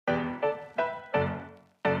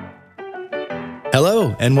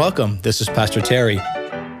Hello and welcome. This is Pastor Terry,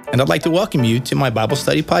 and I'd like to welcome you to my Bible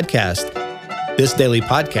study podcast. This daily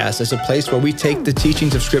podcast is a place where we take the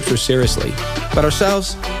teachings of Scripture seriously, but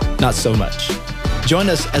ourselves, not so much. Join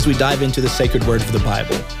us as we dive into the sacred word of the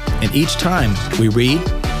Bible, and each time we read,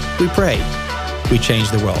 we pray, we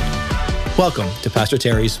change the world. Welcome to Pastor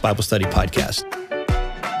Terry's Bible Study Podcast.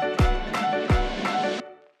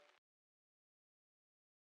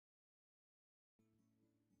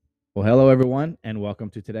 Well, hello, everyone, and welcome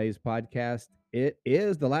to today's podcast. It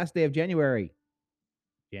is the last day of January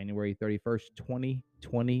 31st,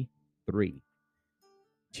 2023,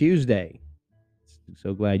 Tuesday.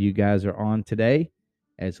 So glad you guys are on today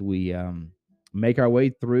as we make our way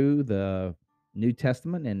through the New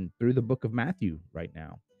Testament and through the book of Matthew right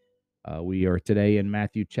now. We are today in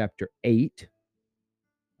Matthew chapter 8.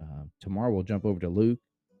 Tomorrow we'll jump over to Luke,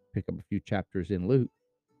 pick up a few chapters in Luke.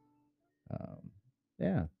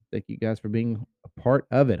 Thank you guys for being a part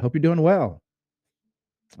of it. Hope you're doing well.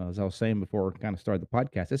 As I was saying before we kind of started the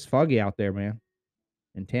podcast, it's foggy out there, man.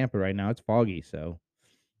 In Tampa right now, it's foggy. So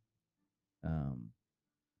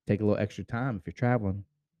take a little extra time if you're traveling.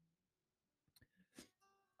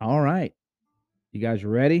 All right. You guys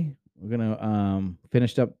ready? We're going to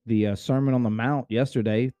finish up the Sermon on the Mount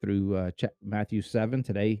yesterday through Matthew 7.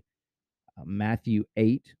 Today, Matthew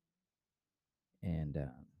 8. And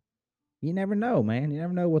you never know, man. You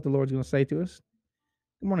never know what the Lord's going to say to us.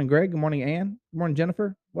 Good morning, Greg. Good morning, Ann. Good morning,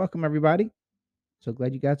 Jennifer. Welcome, everybody. So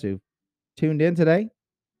glad you got tuned in today.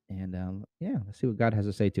 And let's see what God has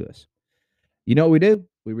to say to us. You know what we do?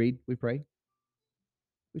 We read, we pray,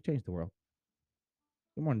 we change the world.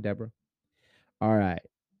 Good morning, Deborah. All right.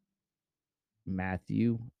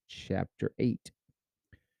 Matthew chapter 8.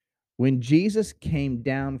 When Jesus came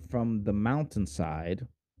down from the mountainside,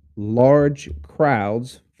 large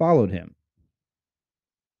crowds followed him.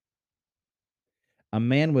 A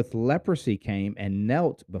man with leprosy came and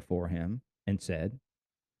knelt before him and said,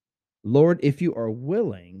 "Lord, if you are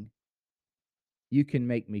willing, you can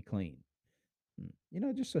make me clean."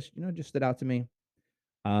 Just stood out to me.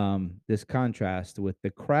 This contrast with the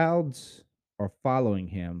crowds are following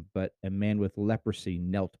him, but a man with leprosy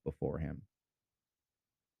knelt before him.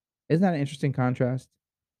 Isn't that an interesting contrast?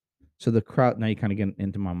 So the crowd, now you kind of get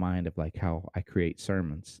into my mind of like how I create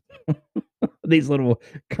sermons. These little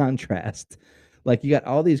contrasts. Like you got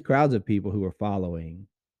all these crowds of people who are following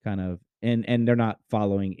kind of, and they're not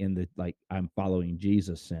following in the like I'm following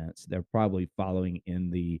Jesus sense. They're probably following in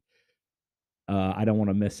the I don't want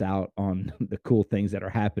to miss out on the cool things that are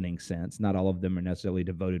happening sense. Not all of them are necessarily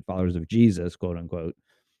devoted followers of Jesus, quote unquote.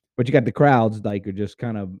 But you got the crowds like are just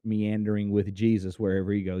kind of meandering with Jesus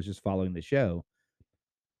wherever he goes, just following the show.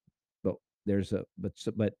 But there's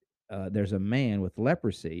a man with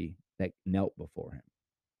leprosy that knelt before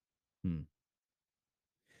him.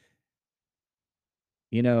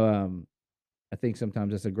 I think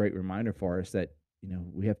sometimes that's a great reminder for us that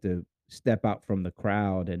we have to step out from the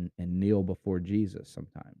crowd and kneel before Jesus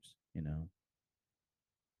sometimes.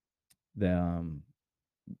 The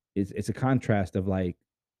it's a contrast of like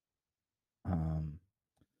a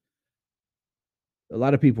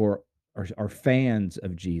lot of people are fans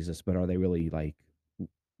of Jesus, but are they really like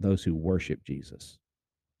those who worship Jesus?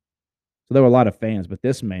 So there were a lot of fans, but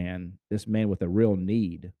this man with a real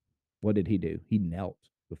need, what did he do? He knelt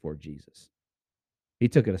before Jesus. He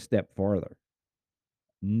took it a step farther,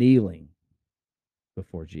 kneeling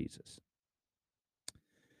before Jesus.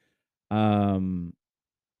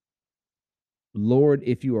 Lord,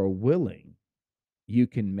 if you are willing, you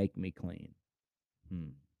can make me clean.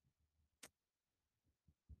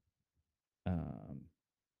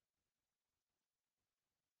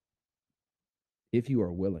 If you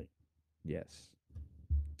are willing, yes.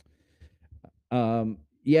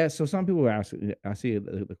 So some people are asking, I see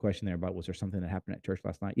the question there about, was there something that happened at church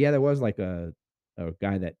last night? Yeah, there was like a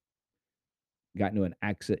guy that got into an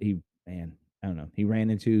accident. I don't know. He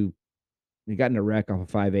got in a wreck off of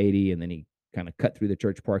 580, and then he kind of cut through the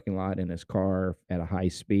church parking lot in his car at a high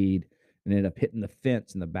speed and ended up hitting the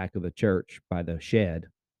fence in the back of the church by the shed.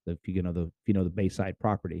 If you know the Bayside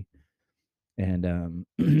property. And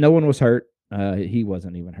no one was hurt. He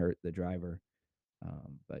wasn't even hurt, the driver.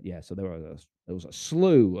 But yeah, so there was a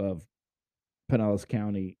slew of Pinellas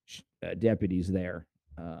County deputies there.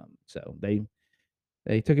 So they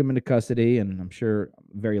took him into custody, and I'm sure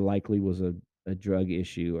very likely was a drug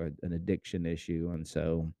issue or an addiction issue. And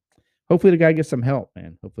so hopefully the guy gets some help,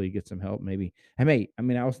 man. Hopefully he gets some help. Maybe. I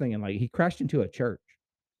was thinking like he crashed into a church.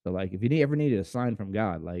 So like if you ever needed a sign from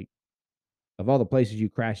God, like of all the places you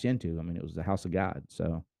crashed into, it was the house of God.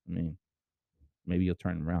 So maybe you'll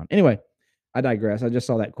turn him around. Anyway, I digress. I just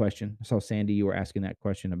saw that question. I saw Sandy, you were asking that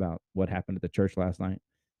question about what happened at the church last night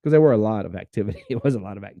because there were a lot of activity. It was a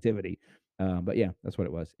lot of activity. But yeah, that's what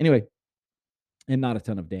it was. Anyway, and not a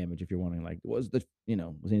ton of damage if you're wondering, like, was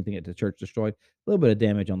anything at the church destroyed? A little bit of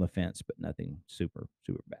damage on the fence, but nothing super,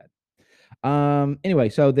 super bad. Anyway,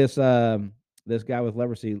 so this guy with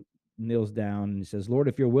leprosy kneels down and he says, Lord,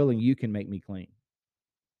 if you're willing, you can make me clean.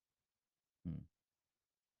 Hmm.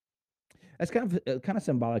 That's kind of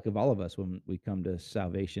symbolic of all of us when we come to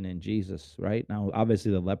salvation in Jesus, right? Now,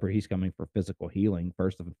 obviously, the leper, he's coming for physical healing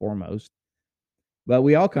first and foremost, but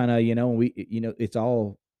we all kind of, it's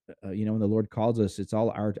all, when the Lord calls us,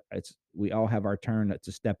 we all have our turn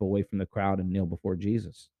to step away from the crowd and kneel before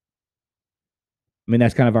Jesus. I mean,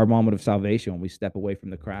 that's kind of our moment of salvation when we step away from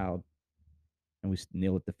the crowd and we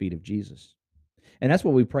kneel at the feet of Jesus. And that's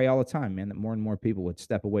what we pray all the time, man, that more and more people would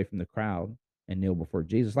step away from the crowd and kneel before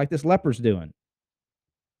Jesus, like this leper's doing.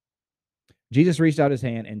 Jesus reached out his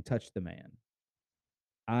hand and touched the man.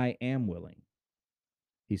 I am willing,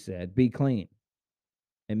 he said, be clean.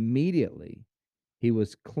 Immediately, he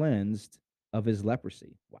was cleansed of his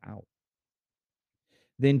leprosy. Wow.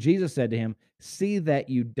 Then Jesus said to him, see that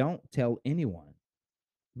you don't tell anyone,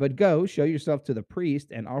 but go show yourself to the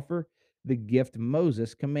priest and offer the gift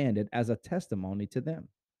Moses commanded as a testimony to them.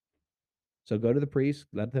 So go to the priest,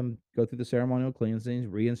 let them go through the ceremonial cleansings,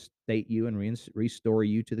 reinstate you and restore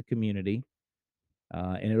you to the community,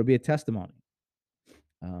 and it'll be a testimony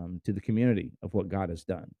to the community of what God has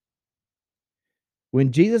done.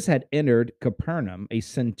 When Jesus had entered Capernaum, a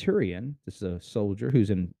centurion, this is a soldier who's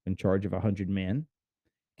in charge of 100 men,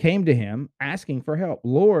 came to him asking for help.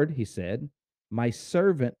 Lord, he said, my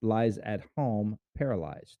servant lies at home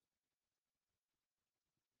paralyzed,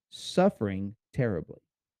 suffering terribly.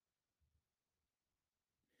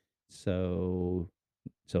 So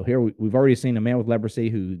here we've already seen a man with leprosy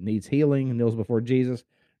who needs healing, kneels before Jesus.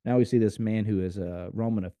 Now we see this man who is a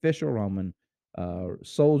Roman official, Roman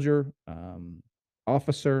soldier,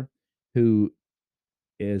 officer, who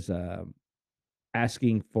is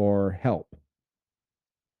asking for help.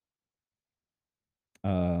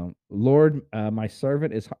 Lord, my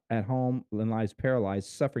servant is at home and lies paralyzed,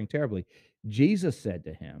 suffering terribly. Jesus said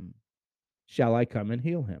to him, shall I come and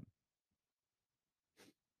heal him?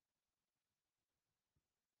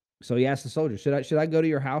 So he asked the soldier, should I go to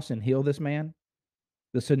your house and heal this man?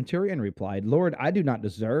 The centurion replied, Lord, I do not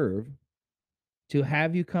deserve to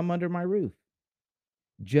have you come under my roof.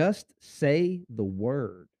 Just say the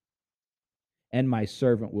word, and my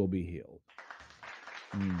servant will be healed.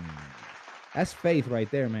 That's faith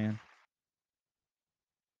right there, man.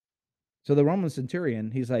 So the Roman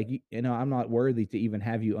centurion, he's like, I'm not worthy to even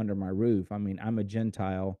have you under my roof. I mean, I'm a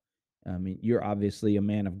Gentile. I mean, you're obviously a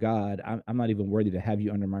man of God. I'm not even worthy to have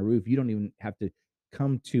you under my roof. You don't even have to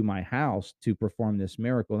come to my house to perform this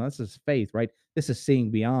miracle. And that's just faith, right? This is seeing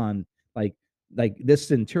beyond, like, this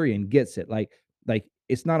centurion gets it. Like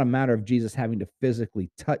it's not a matter of Jesus having to physically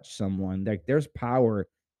touch someone. Like there's power.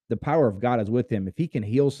 The power of God is with him. If he can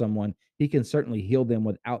heal someone, he can certainly heal them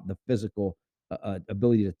without the physical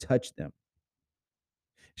ability to touch them.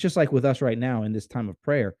 It's just like with us right now in this time of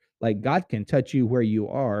prayer. Like God can touch you where you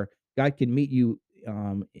are. God can meet you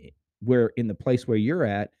where in the place where you're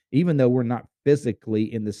at, even though we're not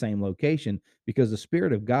physically in the same location, because the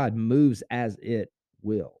Spirit of God moves as it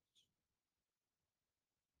wills.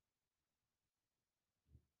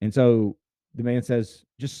 And so the man says,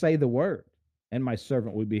 just say the word, and my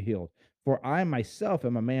servant will be healed. For I myself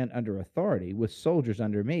am a man under authority with soldiers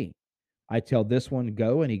under me. I tell this one,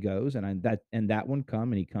 go, and he goes, and that one,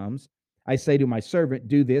 come, and he comes. I say to my servant,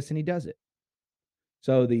 do this, and he does it.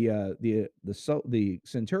 So the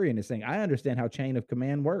centurion is saying, I understand how chain of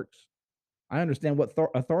command works. I understand what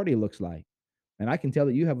authority looks like. And I can tell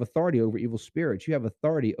that you have authority over evil spirits. You have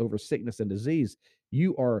authority over sickness and disease.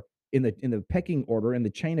 You are in the pecking order, in the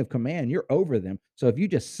chain of command. You're over them. So if you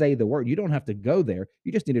just say the word, you don't have to go there.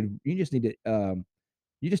 You just need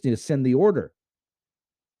to send the order.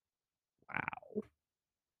 Wow.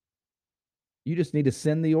 You just need to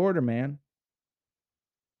send the order, man.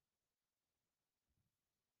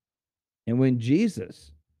 And when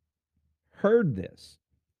Jesus heard this,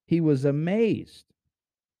 he was amazed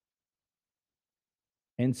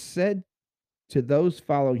and said to those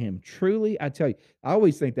following him, truly, I tell you, I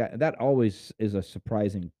always think that always is a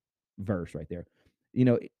surprising verse right there.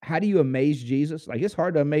 How do you amaze Jesus? Like, it's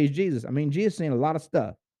hard to amaze Jesus. I mean, Jesus seen a lot of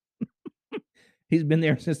stuff. He's been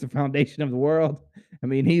there since the foundation of the world. I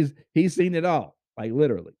mean, he's seen it all, like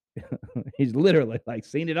literally. He's literally like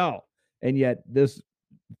seen it all. And yet this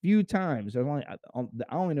few times, I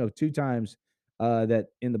only know 2 times that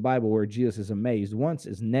in the Bible where Jesus is amazed. Once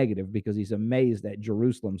is negative because he's amazed at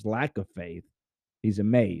Jerusalem's lack of faith. He's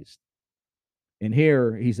amazed. And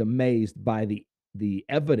here he's amazed by the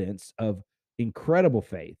evidence of incredible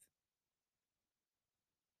faith.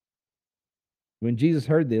 When Jesus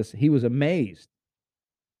heard this, he was amazed.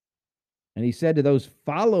 And he said to those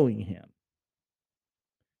following him,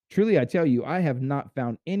 truly I tell you, I have not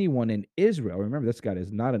found anyone in Israel. Remember, this guy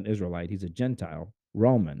is not an Israelite, he's a Gentile,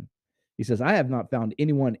 Roman. He says, I have not found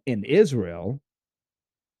anyone in Israel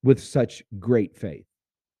with such great faith.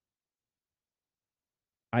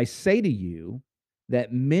 I say to you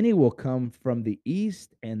that many will come from the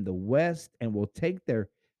east and the west and will take their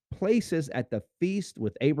places at the feast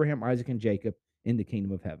with Abraham, Isaac, and Jacob in the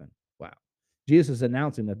kingdom of heaven. Wow. Jesus is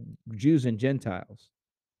announcing that Jews and Gentiles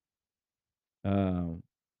um,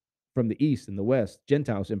 from the east and the west,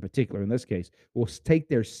 Gentiles in particular in this case, will take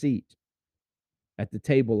their seat at the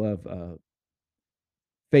table of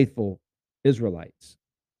faithful Israelites.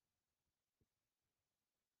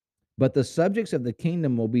 But the subjects of the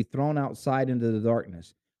kingdom will be thrown outside into the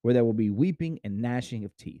darkness, where there will be weeping and gnashing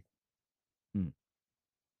of teeth.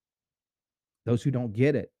 Those who don't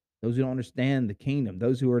get it, those who don't understand the kingdom,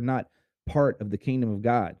 those who are not part of the kingdom of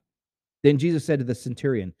God. Then Jesus said to the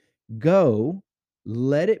centurion, go,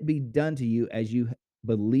 let it be done to you as you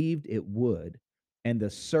believed it would. And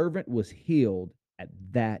the servant was healed at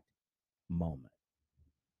that moment.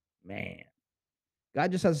 Man,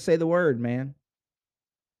 God just has to say the word, man.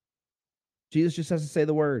 Jesus just has to say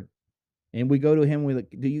the word. And we go to him, we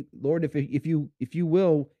look, do you, Lord, if you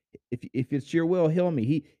will, if it's your will, heal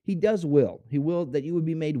me. He does will. He will that you would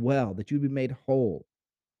be made well, that you would be made whole.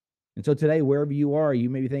 And so today, wherever you are, you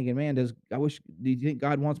may be thinking, man, do you think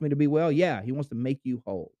God wants me to be well? Yeah, he wants to make you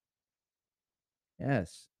whole.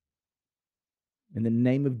 Yes. In the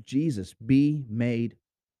name of Jesus, be made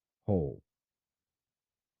whole.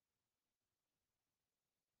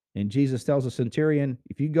 And Jesus tells the centurion,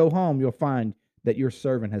 if you go home, you'll find that your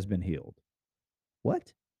servant has been healed.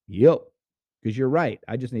 What? Yep. Because you're right.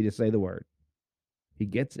 I just need to say the word. He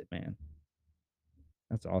gets it, man.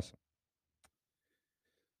 That's awesome.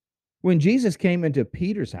 When Jesus came into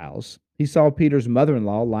Peter's house, he saw Peter's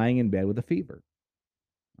mother-in-law lying in bed with a fever.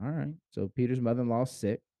 All right. So Peter's mother-in-law is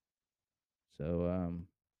sick. So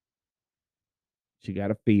she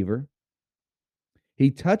got a fever.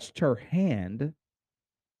 He touched her hand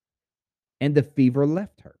and the fever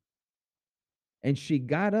left her. And she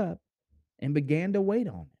got up and began to wait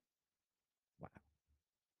on him. Wow.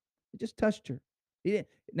 He just touched her. He didn't,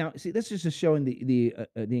 now, see, this is just showing the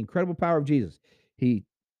incredible power of Jesus. He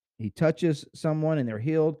touches someone and they're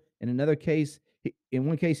healed. In another case, in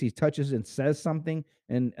one case, he touches and says something.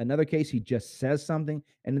 In another case, he just says something.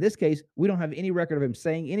 And in this case, we don't have any record of him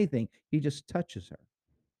saying anything. He just touches her.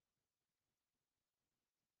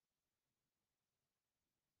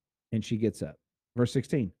 And she gets up. Verse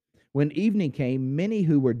 16. When evening came, many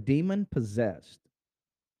who were demon possessed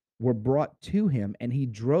were brought to him, and he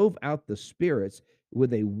drove out the spirits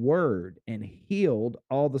with a word and healed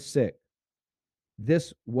all the sick.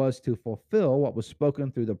 This was to fulfill what was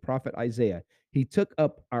spoken through the prophet Isaiah. He took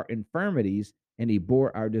up our infirmities and he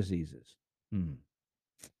bore our diseases.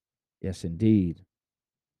 Yes, indeed.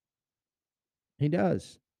 He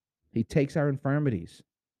does. He takes our infirmities.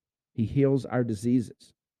 He heals our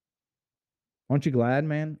diseases. Aren't you glad,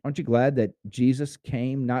 man? Aren't you glad that Jesus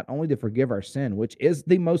came not only to forgive our sin, which is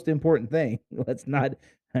the most important thing. Let's not,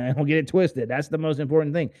 don't get it twisted. That's the most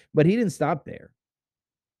important thing. But he didn't stop there.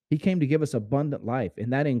 He came to give us abundant life,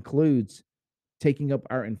 and that includes taking up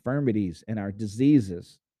our infirmities and our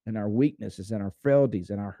diseases and our weaknesses and our frailties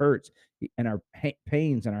and our hurts and our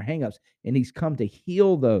pains and our hangups. And he's come to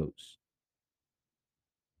heal those.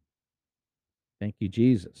 Thank you,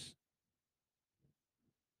 Jesus.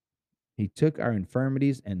 He took our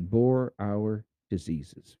infirmities and bore our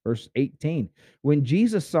diseases. Verse 18, when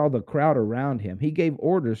Jesus saw the crowd around him, he gave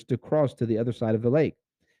orders to cross to the other side of the lake.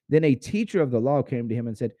 Then a teacher of the law came to him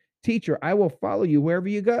and said, Teacher, I will follow you wherever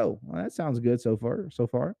you go. Well, that sounds good so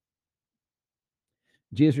far.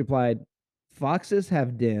 Jesus replied, Foxes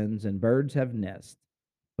have dens and birds have nests,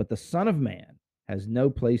 but the Son of Man has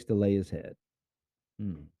no place to lay his head.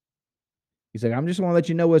 He's like, I'm just going to let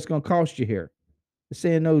you know what it's going to cost you here. This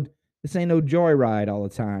ain't no joyride all the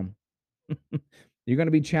time. You're going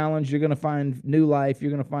to be challenged. You're going to find new life.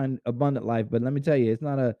 You're going to find abundant life. But let me tell you,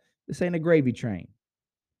 this ain't a gravy train.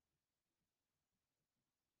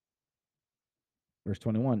 Verse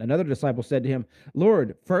 21, another disciple said to him,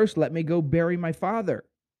 Lord, first let me go bury my father.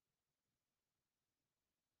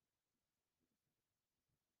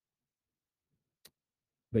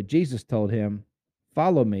 But Jesus told him,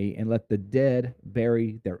 Follow me and let the dead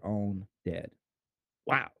bury their own dead.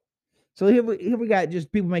 Wow. So here we got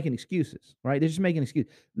just people making excuses, right? They're just making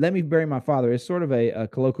excuses. Let me bury my father. It's sort of a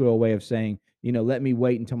colloquial way of saying, let me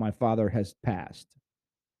wait until my father has passed,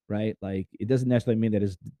 right? Like it doesn't necessarily mean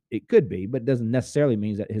that it could be, but it doesn't necessarily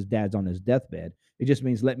mean that his dad's on his deathbed. It just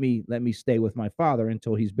means let me stay with my father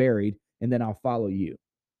until he's buried, and then I'll follow you.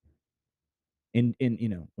 In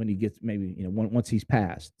when he gets maybe once he's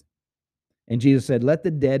passed. And Jesus said, "Let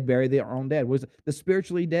the dead bury their own dead." Was the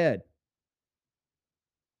spiritually dead?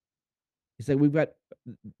 He said, we've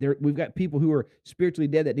got people who are spiritually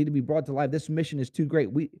dead that need to be brought to life. This mission is too great.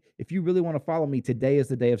 If you really want to follow me, today is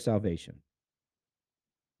the day of salvation.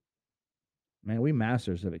 Man, we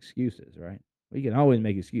masters of excuses, right? We can always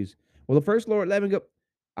make excuses. Well, the first, Lord, let me go.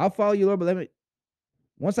 I'll follow you, Lord, but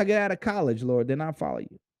once I get out of college, Lord, then I'll follow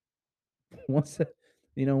you. Once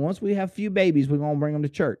we have a few babies, we're gonna bring them to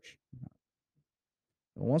church.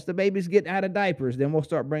 Once the babies get out of diapers, then we'll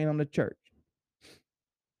start bringing them to church.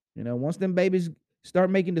 Once them babies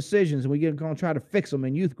start making decisions, and we're gonna try to fix them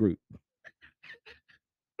in youth group.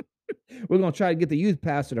 We're gonna try to get the youth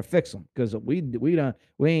pastor to fix them because we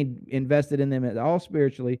ain't invested in them at all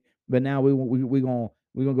spiritually. But now we're gonna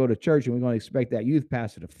go to church and we're gonna expect that youth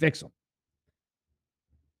pastor to fix them.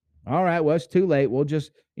 All right, well it's too late. We'll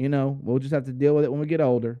just have to deal with it when we get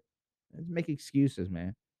older. Let's make excuses,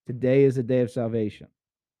 man. Today is the day of salvation.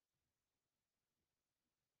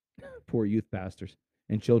 Poor youth pastors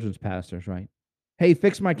and children's pastors, right? Hey,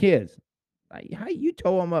 fix my kids. How you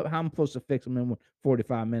told them up how I'm supposed to fix them in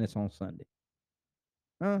 45 minutes on Sunday?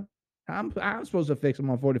 Huh? I'm supposed to fix them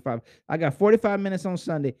on 45. I got 45 minutes on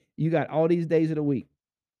Sunday. You got all these days of the week.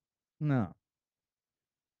 No.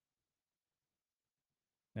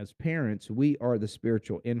 As parents, we are the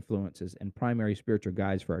spiritual influences and primary spiritual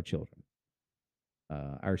guides for our children.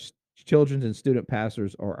 Our children's and student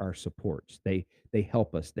pastors are our supports. They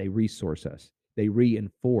help us. They resource us. They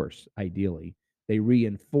reinforce, ideally, they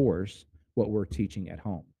reinforce what we're teaching at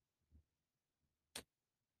home.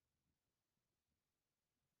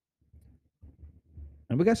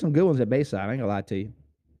 And we got some good ones at Bayside. I ain't gonna lie to you.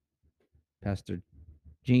 Pastor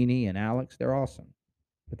Jeannie and Alex, they're awesome.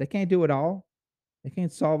 But they can't do it all. They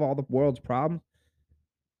can't solve all the world's problems.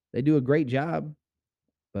 They do a great job.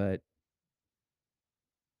 But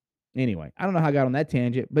anyway, I don't know how I got on that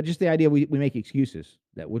tangent, but just the idea we make excuses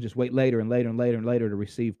that we'll just wait later and later and later and later to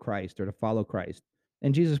receive Christ or to follow Christ.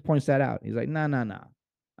 And Jesus points that out. He's like, no, no, no.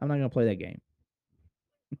 I'm not going to play that game.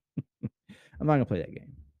 I'm not going to play that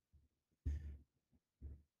game.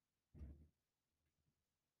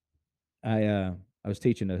 I was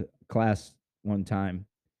teaching a class one time,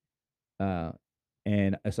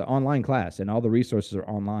 and it's an online class, and all the resources are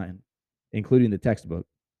online, including the textbook.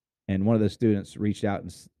 And one of the students reached out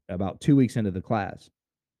about 2 weeks into the class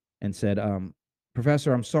and said,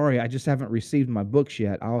 "Professor, I'm sorry, I just haven't received my books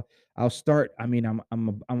yet. I'll start. I mean,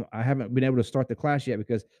 I haven't been able to start the class yet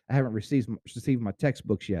because I haven't received my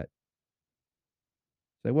textbooks yet."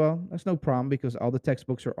 Say, well, that's no problem because all the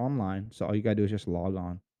textbooks are online, so all you gotta do is just log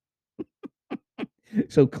on.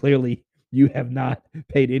 So clearly, you have not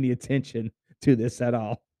paid any attention to this at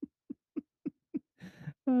all.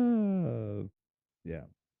 Oh, yeah.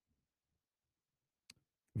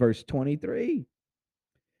 Verse 23.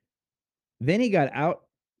 Then he got out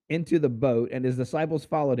into the boat, and his disciples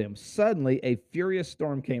followed him. Suddenly, a furious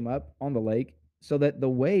storm came up on the lake, so that the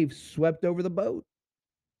waves swept over the boat.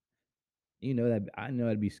 I know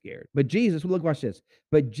I'd be scared. But Jesus, look, watch this.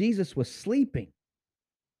 But Jesus was sleeping.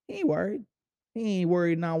 He ain't worried. He ain't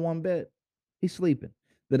worried not one bit. He's sleeping.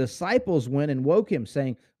 The disciples went and woke him,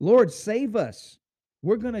 saying, "Lord, save us.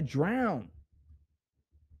 We're going to drown."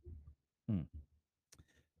 Hmm.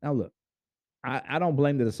 Now, look, I don't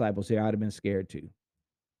blame the disciples here. I'd have been scared too.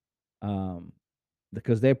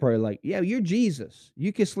 Because they're probably like, "Yeah, you're Jesus.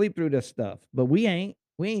 You can sleep through this stuff, but we ain't.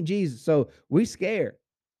 We ain't Jesus, so we scared."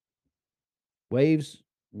 Waves,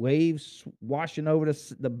 waves washing over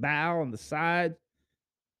the bow and the side.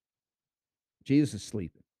 Jesus is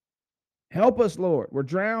sleeping. Help us, Lord. We're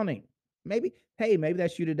drowning. Maybe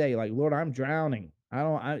that's you today. Like, Lord, I'm drowning.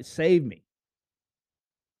 Save me.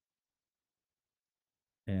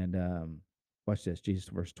 And watch this, Jesus,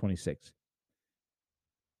 verse 26.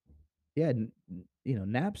 Yeah,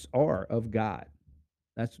 naps are of God.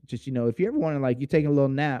 That's just, if you ever want to, like, you're taking a little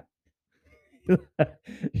nap, you're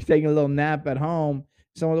taking a little nap at home.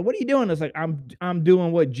 Someone's like, "What are you doing?" It's like, I'm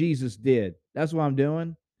doing what Jesus did. That's what I'm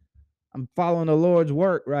doing. I'm following the Lord's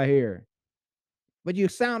work right here. But you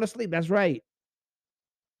sound asleep. That's right.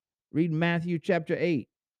 Read Matthew chapter 8,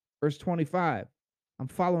 verse 25. I'm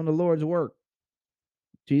following the Lord's work.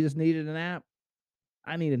 Jesus needed a nap.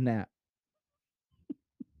 I need a nap.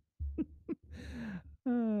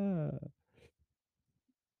 Uh,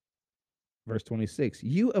 Verse 26,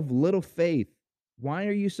 you of little faith, why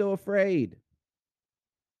are you so afraid?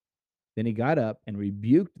 Then he got up and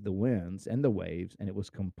rebuked the winds and the waves, and it was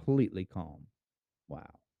completely calm.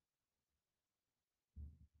 Wow.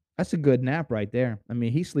 That's a good nap right there. I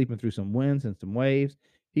mean, he's sleeping through some winds and some waves.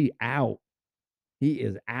 He out. He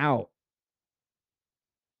is out.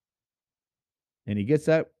 And he gets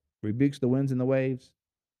up, rebukes the winds and the waves,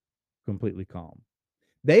 completely calm.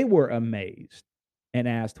 They were amazed and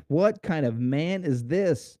asked, what kind of man is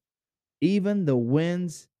this? Even the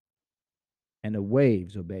winds and the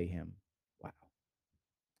waves obey him. Wow.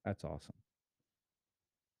 That's awesome.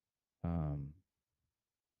 Um,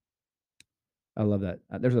 I love that.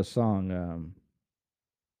 There's a song,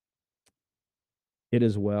 "It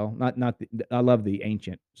Is Well." Not the, I love the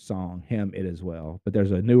ancient song, hymn, "It Is Well," but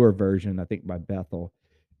there's a newer version, I think by Bethel,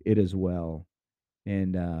 "It Is Well,"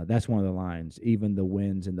 and that's one of the lines. Even the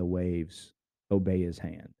winds and the waves obey His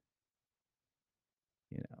hand.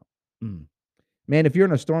 You know, man. If you're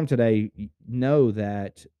in a storm today, know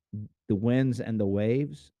that the winds and the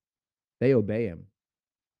waves they obey Him.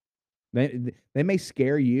 They may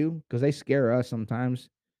scare you because they scare us sometimes.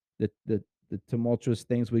 The tumultuous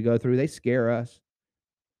things we go through, they scare us.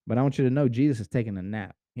 But I want you to know Jesus is taking a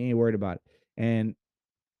nap. He ain't worried about it. And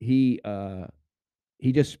he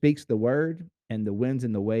he just speaks the word and the winds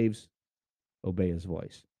and the waves obey his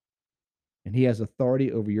voice. And he has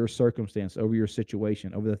authority over your circumstance, over your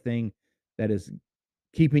situation, over the thing that is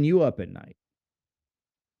keeping you up at night.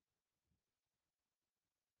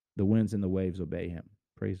 The winds and the waves obey him.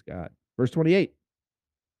 Praise God. Verse 28.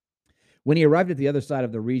 When he arrived at the other side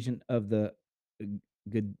of the region of the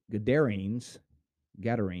Gadarenes,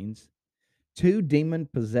 two demon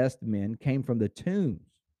possessed men came from the tombs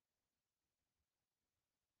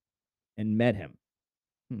and met him.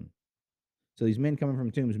 So these men coming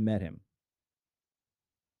from tombs met him.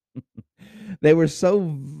 They were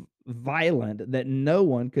so violent that no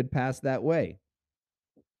one could pass that way.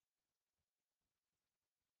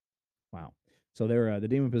 Wow. So they're the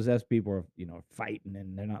demon possessed people are fighting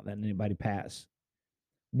and they're not letting anybody pass.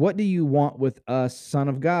 What do you want with us, Son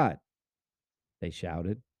of God? They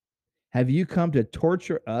shouted. Have you come to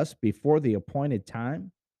torture us before the appointed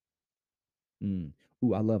time?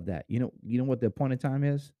 Ooh, I love that. You know what the appointed time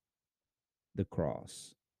is? The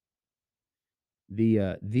cross.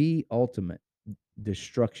 The ultimate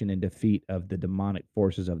destruction and defeat of the demonic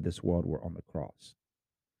forces of this world were on the cross.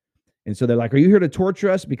 And so they're like, "Are you here to torture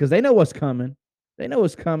us?" Because they know what's coming. They know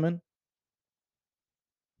what's coming.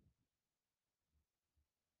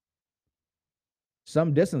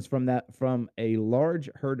 Some distance from a large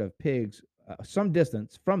herd of pigs, some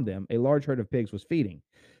distance from them, a large herd of pigs was feeding.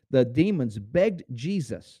 The demons begged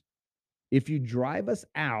Jesus, "If you drive us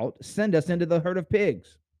out, send us into the herd of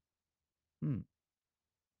pigs." Hmm.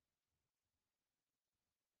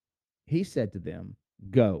 He said to them,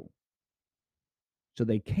 "Go." So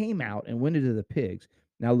they came out and went into the pigs.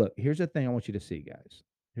 Now, look, here's the thing I want you to see, guys.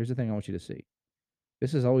 Here's the thing I want you to see.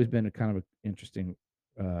 This has always been a kind of an interesting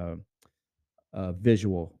uh,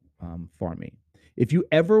 visual for me. If you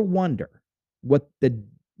ever wonder what the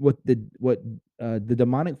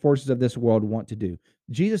demonic forces of this world want to do,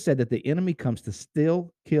 Jesus said that the enemy comes to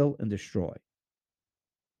steal, kill, and destroy.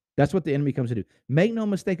 That's what the enemy comes to do. Make no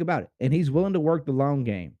mistake about it. And he's willing to work the long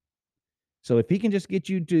game. So if he can just get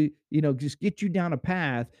you to, just get you down a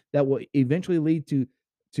path that will eventually lead to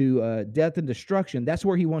death and destruction, that's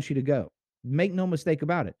where he wants you to go. Make no mistake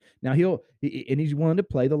about it. Now he's willing to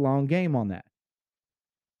play the long game on that.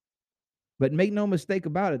 But make no mistake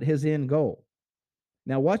about it, his end goal.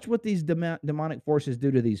 Now watch what these demonic forces do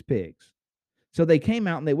to these pigs. So they came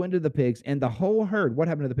out and they went to the pigs, and the whole herd, what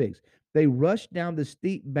happened to the pigs? They rushed down the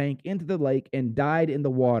steep bank into the lake and died in the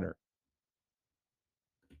water.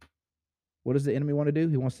 What does the enemy want to do?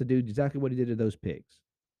 He wants to do exactly what he did to those pigs.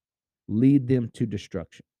 Lead them to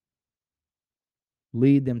destruction.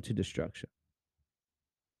 Lead them to destruction.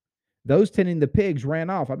 Those tending the pigs ran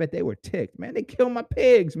off. I bet they were ticked. Man, they killed my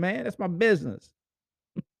pigs, man. That's my business.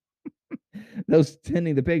 Those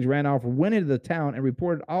tending the pigs ran off, went into the town, and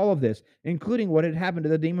reported all of this, including what had happened to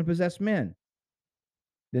the demon-possessed men.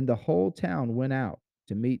 Then the whole town went out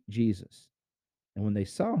to meet Jesus. And when they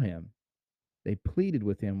saw him, they pleaded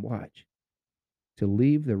with him, watch, to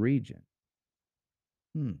leave the region.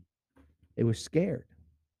 They were scared.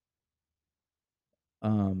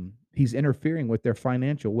 He's interfering with their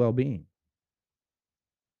financial well-being.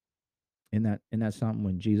 Isn't that something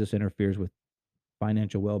when Jesus interferes with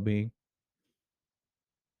financial well-being?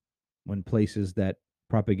 When places that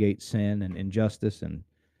propagate sin and injustice and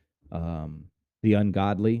the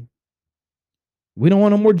ungodly. We don't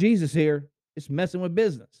want no more Jesus here. It's messing with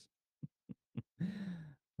business.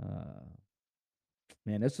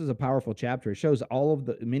 Man, this is a powerful chapter. It shows all of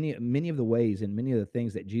the many of the ways and many of the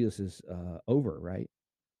things that Jesus is over, right?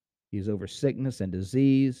 He's over sickness and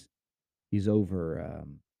disease. He's over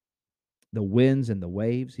the winds and the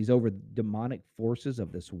waves. He's over demonic forces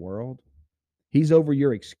of this world. He's over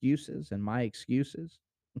your excuses and my excuses.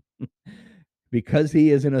 Because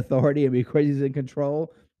he is in authority and because he's in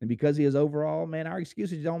control and because he is over all, man, our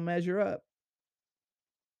excuses don't measure up.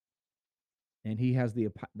 And he has the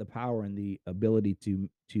power and the ability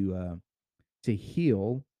to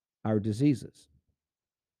heal our diseases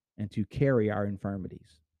and to carry our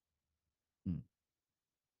infirmities.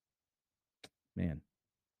 Man,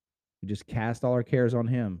 we just cast all our cares on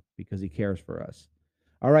him because he cares for us.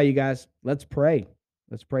 All right, you guys, let's pray.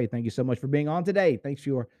 Let's pray. Thank you so much for being on today. Thank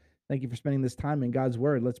you for spending this time in God's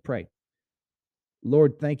word. Let's pray.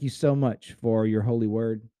 Lord, thank you so much for your holy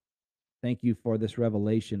word. Thank you for this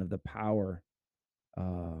revelation of the power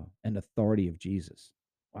and authority of Jesus.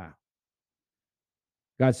 Wow.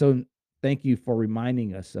 God, so thank you for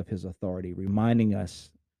reminding us of his authority, reminding us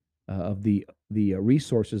of the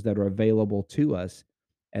resources that are available to us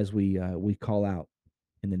as we call out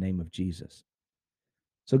in the name of Jesus.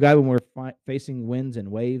 So God, when we're facing winds and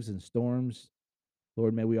waves and storms,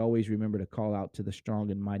 Lord, may we always remember to call out to the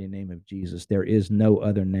strong and mighty name of Jesus. There is no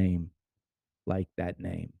other name like that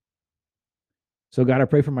name. So God, I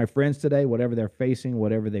pray for my friends today, whatever they're facing,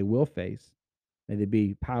 whatever they will face, may they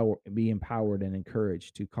be empowered and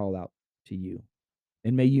encouraged to call out to you.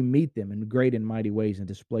 And may you meet them in great and mighty ways and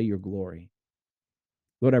display your glory.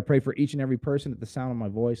 Lord, I pray for each and every person at the sound of my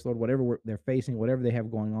voice. Lord, whatever they're facing, whatever they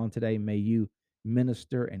have going on today, may you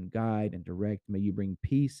minister and guide and direct. May you bring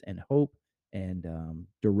peace and hope and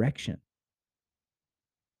direction.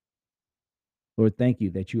 Lord, thank you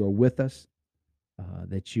that you are with us.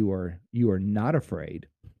 That you are not afraid.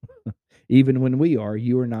 Even when we are,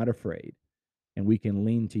 you are not afraid. And we can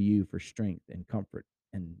lean to you for strength and comfort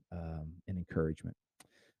and encouragement.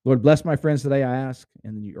 Lord, bless my friends today, I ask.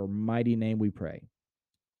 In your mighty name we pray.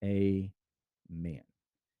 Amen.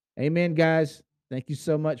 Amen, guys. Thank you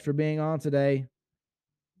so much for being on today.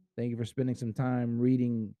 Thank you for spending some time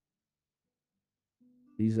reading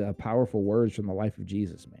these powerful words from the life of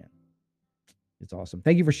Jesus, man. It's awesome.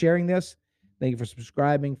 Thank you for sharing this. Thank you for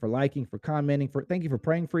subscribing, for liking, for commenting. Thank you for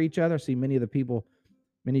praying for each other. I see many of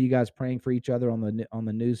you guys praying for each other on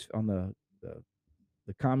the news, on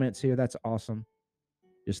the comments here. That's awesome.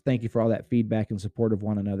 Just thank you for all that feedback and support of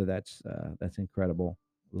one another. That's incredible.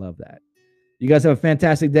 Love that. You guys have a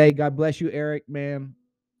fantastic day. God bless you, Eric, man.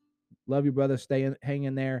 Love you, brother. Hang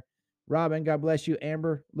in there. Robin, God bless you.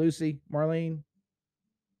 Amber, Lucy, Marlene,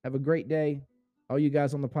 have a great day. All you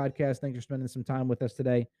guys on the podcast, thanks for spending some time with us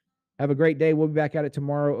today. Have a great day. We'll be back at it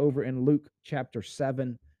tomorrow over in Luke chapter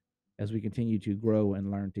 7 as we continue to grow and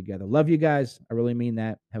learn together. Love you guys. I really mean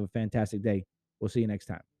that. Have a fantastic day. We'll see you next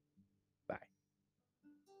time. Bye.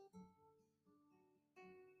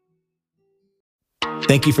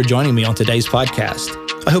 Thank you for joining me on today's podcast.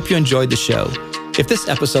 I hope you enjoyed the show. If this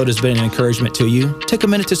episode has been an encouragement to you, take a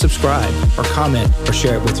minute to subscribe or comment or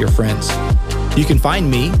share it with your friends. You can find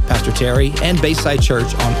me, Pastor Terry, and Bayside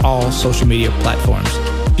Church on all social media platforms.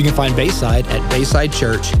 You can find Bayside at Bayside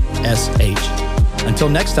Church SH. Until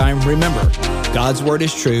next time, remember, God's word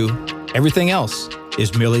is true. Everything else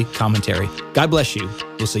is merely commentary. God bless you.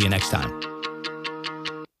 We'll see you next time.